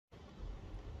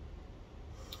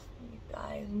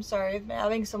I'm sorry, I've been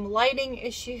having some lighting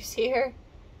issues here.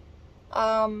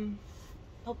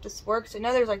 Hope this works. I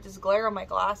know there's like this glare on my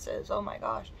glasses. Oh my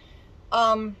gosh.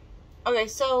 Okay,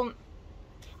 so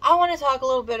I want to talk a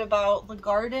little bit about the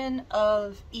Garden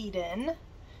of Eden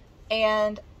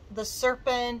and the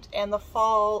serpent and the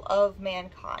fall of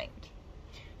mankind.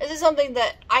 This is something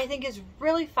that I think is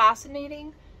really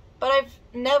fascinating, but I've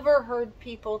never heard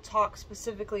people talk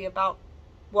specifically about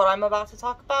what I'm about to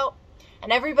talk about.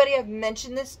 And everybody I've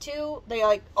mentioned this to, they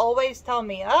like always tell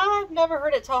me, I've never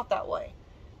heard it taught that way.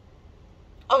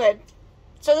 Okay,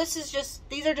 so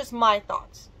these are just my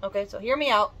thoughts. Okay, so hear me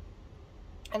out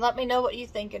and let me know what you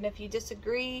think. And if you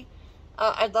disagree,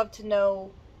 I'd love to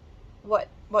know what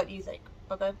you think.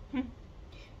 Okay.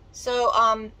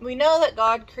 So we know that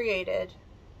God created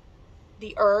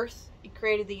the earth. He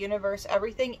created the universe,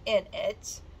 everything in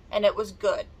it, and it was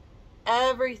good.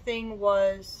 Everything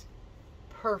was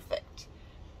perfect.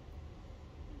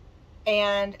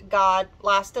 And God,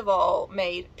 last of all,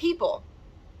 made people.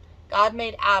 God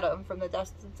made Adam from the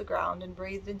dust of the ground and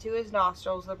breathed into his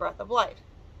nostrils the breath of life,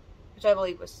 which I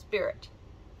believe was spirit.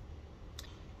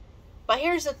 But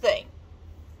here's the thing.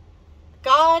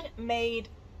 God made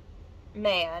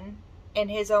man in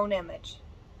his own image.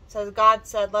 So God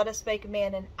said, let us make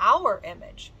man in our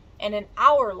image and in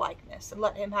our likeness, and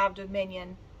let him have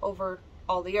dominion over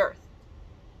all the earth.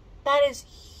 That is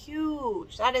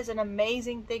huge. That is an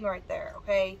amazing thing right there,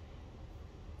 okay?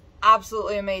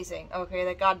 Absolutely amazing, okay,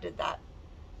 that God did that.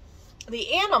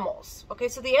 The animals, okay,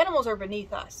 so the animals are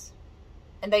beneath us,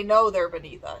 and they know they're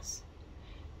beneath us.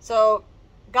 So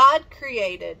God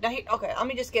created, now, okay, let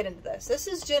me just get into this. This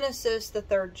is Genesis, the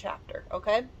 3rd chapter,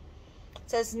 okay? It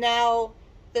says, now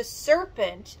the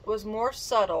serpent was more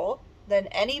subtle than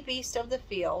any beast of the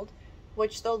field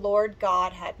which the Lord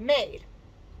God had made.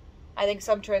 I think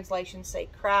some translations say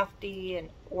crafty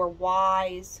or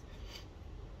wise.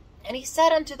 And he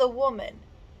said unto the woman,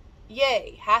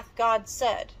 yea, hath God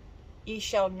said, ye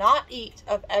shall not eat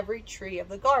of every tree of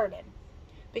the garden.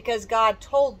 Because God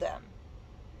told them,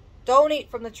 don't eat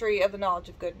from the tree of the knowledge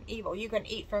of good and evil. You can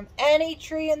eat from any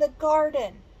tree in the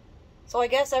garden. So I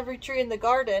guess every tree in the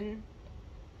garden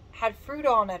had fruit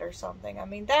on it or something. I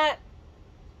mean, that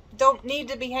don't need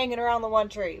to be hanging around the one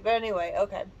tree. But anyway,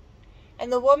 okay.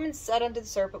 And the woman said unto the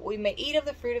serpent, we may eat of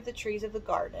the fruit of the trees of the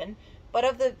garden, but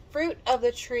of the fruit of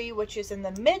the tree which is in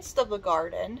the midst of the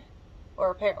garden, or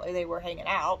apparently they were hanging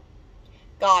out,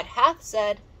 God hath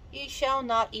said, ye shall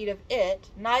not eat of it,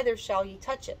 neither shall ye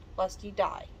touch it, lest ye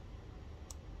die.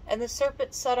 And the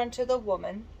serpent said unto the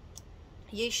woman,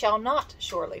 ye shall not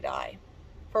surely die.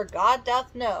 For God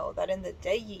doth know that in the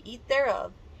day ye eat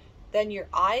thereof, then your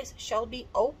eyes shall be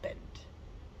opened.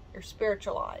 Your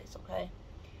spiritual eyes, okay?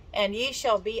 And ye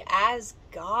shall be as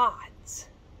gods,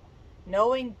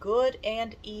 knowing good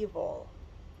and evil.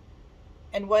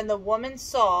 And when the woman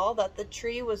saw that the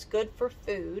tree was good for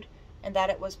food, and that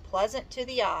it was pleasant to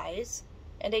the eyes,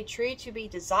 and a tree to be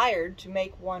desired to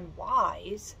make one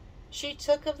wise, she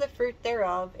took of the fruit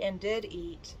thereof, and did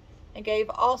eat, and gave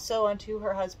also unto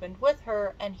her husband with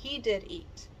her, and he did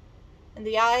eat. And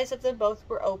the eyes of them both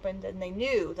were opened, and they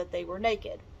knew that they were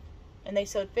naked. And they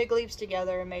sewed fig leaves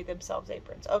together and made themselves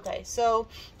aprons. Okay, so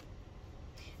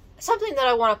something that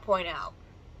I want to point out.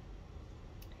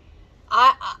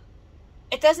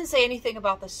 It doesn't say anything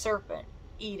about the serpent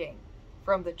eating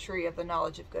from the tree of the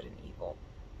knowledge of good and evil.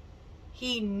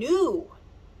 He knew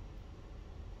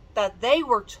that they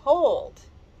were told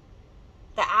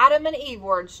that Adam and Eve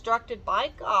were instructed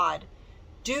by God,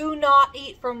 do not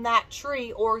eat from that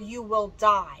tree or you will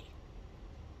die.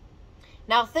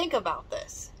 Now think about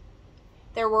this.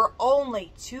 There were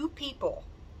only two people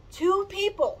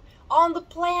on the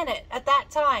planet at that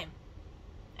time.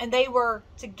 And they were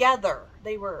together.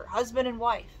 They were husband and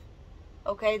wife.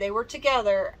 Okay, they were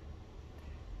together.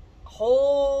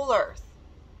 Whole earth.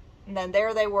 And then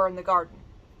there they were in the garden.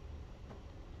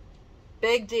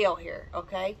 Big deal here,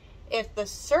 okay? If the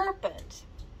serpent,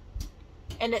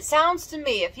 and it sounds to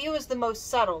me, if he was the most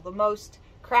subtle, the most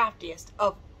craftiest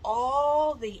of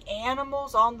all the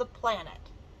animals on the planet,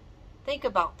 think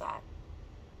about that.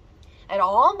 It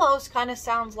almost kind of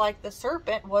sounds like the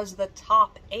serpent was the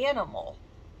top animal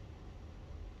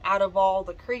out of all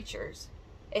the creatures.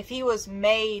 If he was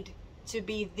made to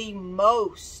be the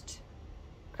most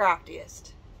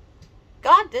craftiest.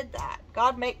 God did that.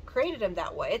 God created him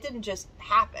that way. It didn't just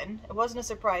happen. It wasn't a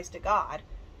surprise to God.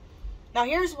 Now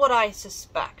here's what I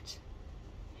suspect.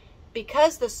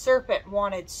 Because the serpent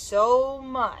wanted so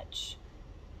much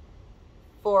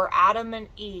for Adam and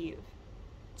Eve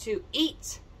to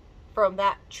eat from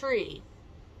that tree,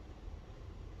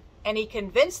 And he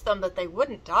convinced them that they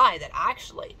wouldn't die, that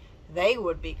actually they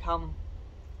would become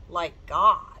like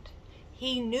God.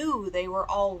 He knew they were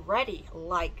already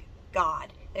like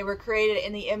God. They were created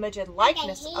in the image and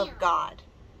likeness of God.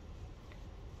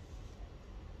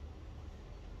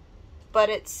 But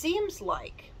it seems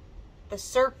like the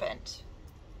serpent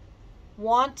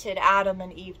wanted Adam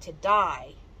and Eve to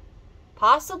die,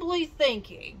 possibly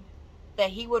thinking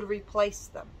that he would replace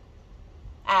them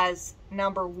as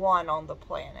number one on the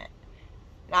planet.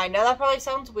 Now, I know that probably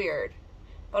sounds weird,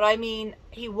 but I mean,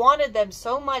 he wanted them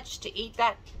so much to eat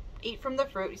from the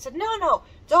fruit. He said, no,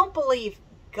 don't believe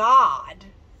God.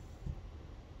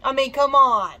 I mean, come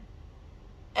on.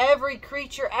 Every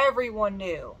creature, everyone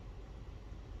knew.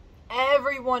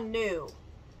 Everyone knew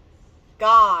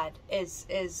God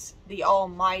is the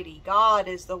Almighty. God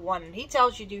is the one. And he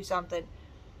tells you to do something,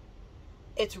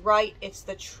 it's right. It's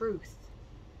the truth.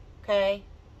 Okay?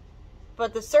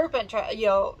 But the serpent,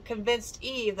 convinced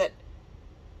Eve that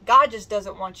God just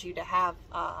doesn't want you to have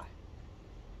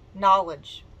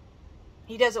knowledge.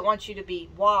 He doesn't want you to be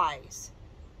wise.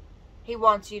 He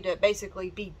wants you to basically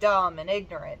be dumb and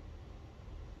ignorant.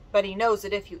 But he knows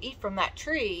that if you eat from that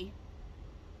tree,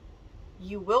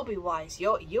 you will be wise.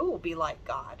 You will be like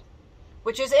God.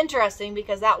 Which is interesting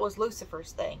because that was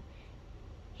Lucifer's thing.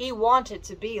 He wanted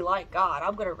to be like God.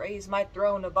 I'm going to raise my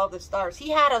throne above the stars. He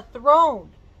had a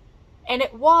throne. And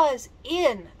it was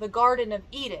in the Garden of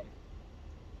Eden.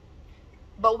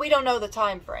 But we don't know the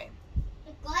time frame.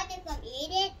 The Garden of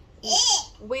Eden?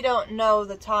 We don't know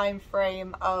the time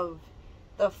frame of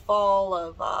the fall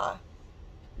of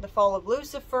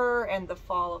Lucifer and the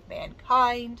fall of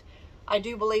mankind. I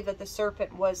do believe that the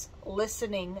serpent was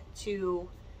listening to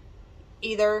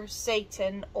either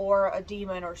Satan or a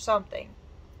demon or something.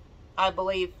 I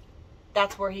believe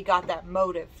that's where he got that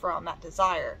motive from, that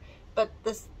desire. But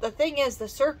the thing is, the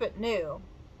serpent knew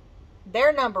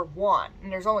they're number one,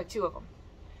 and there's only two of them.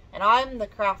 And I'm the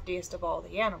craftiest of all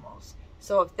the animals.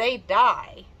 So if they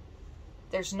die,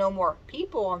 there's no more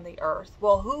people on the earth.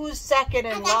 Well, who's second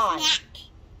in line?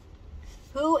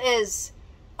 Who is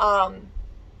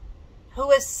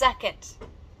second?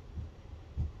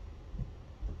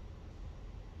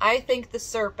 I think the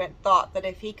serpent thought that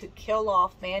if he could kill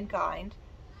off mankind,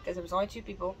 because there was only two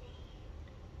people,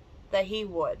 that he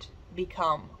would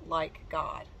become like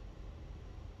God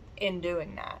in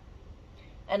doing that.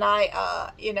 And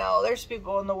there's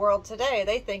people in the world today,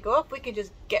 they think, well, if we can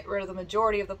just get rid of the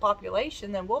majority of the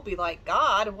population, then we'll be like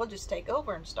God and we'll just take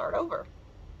over and start over.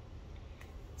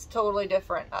 It's a totally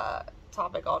different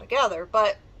topic altogether.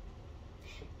 But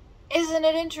isn't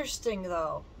it interesting,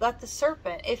 though, that the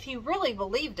serpent, if he really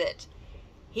believed it,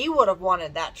 he would have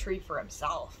wanted that tree for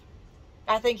himself.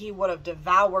 I think he would have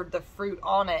devoured the fruit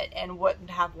on it and wouldn't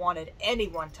have wanted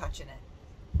anyone touching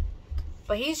it.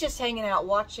 But he's just hanging out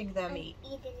watching them eat.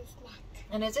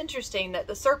 And it's interesting that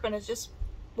the serpent is just,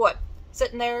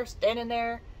 sitting there, standing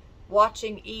there,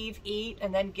 watching Eve eat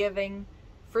and then giving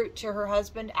fruit to her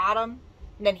husband, Adam.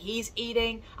 And then he's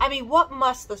eating. I mean, what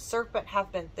must the serpent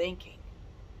have been thinking?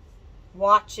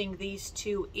 Watching these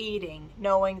two eating,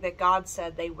 knowing that God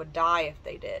said they would die if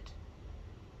they did.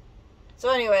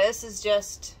 So anyway, it's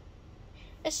just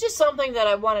something that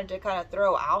I wanted to kind of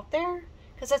throw out there.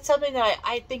 Because that's something that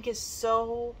I think is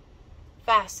so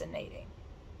fascinating.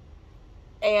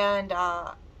 And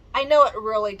I know it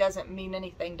really doesn't mean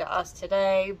anything to us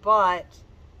today, but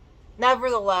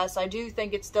nevertheless, I do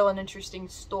think it's still an interesting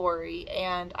story.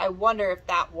 And I wonder if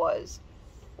that was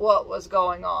what was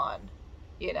going on,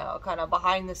 kind of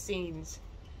behind the scenes.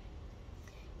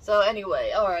 So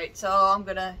anyway, alright, so I'm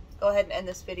going to go ahead and end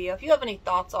this video. If you have any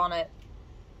thoughts on it,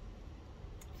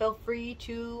 feel free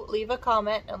to leave a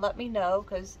comment and let me know,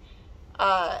 because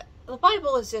the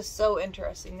Bible is just so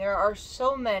interesting. There are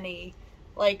so many,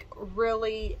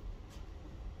 really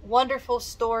wonderful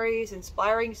stories,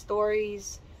 inspiring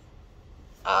stories.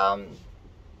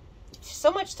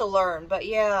 So much to learn. But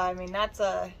yeah, I mean, that's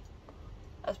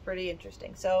pretty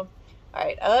interesting. So,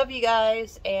 alright, I love you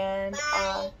guys, and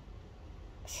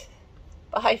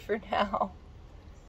bye for now.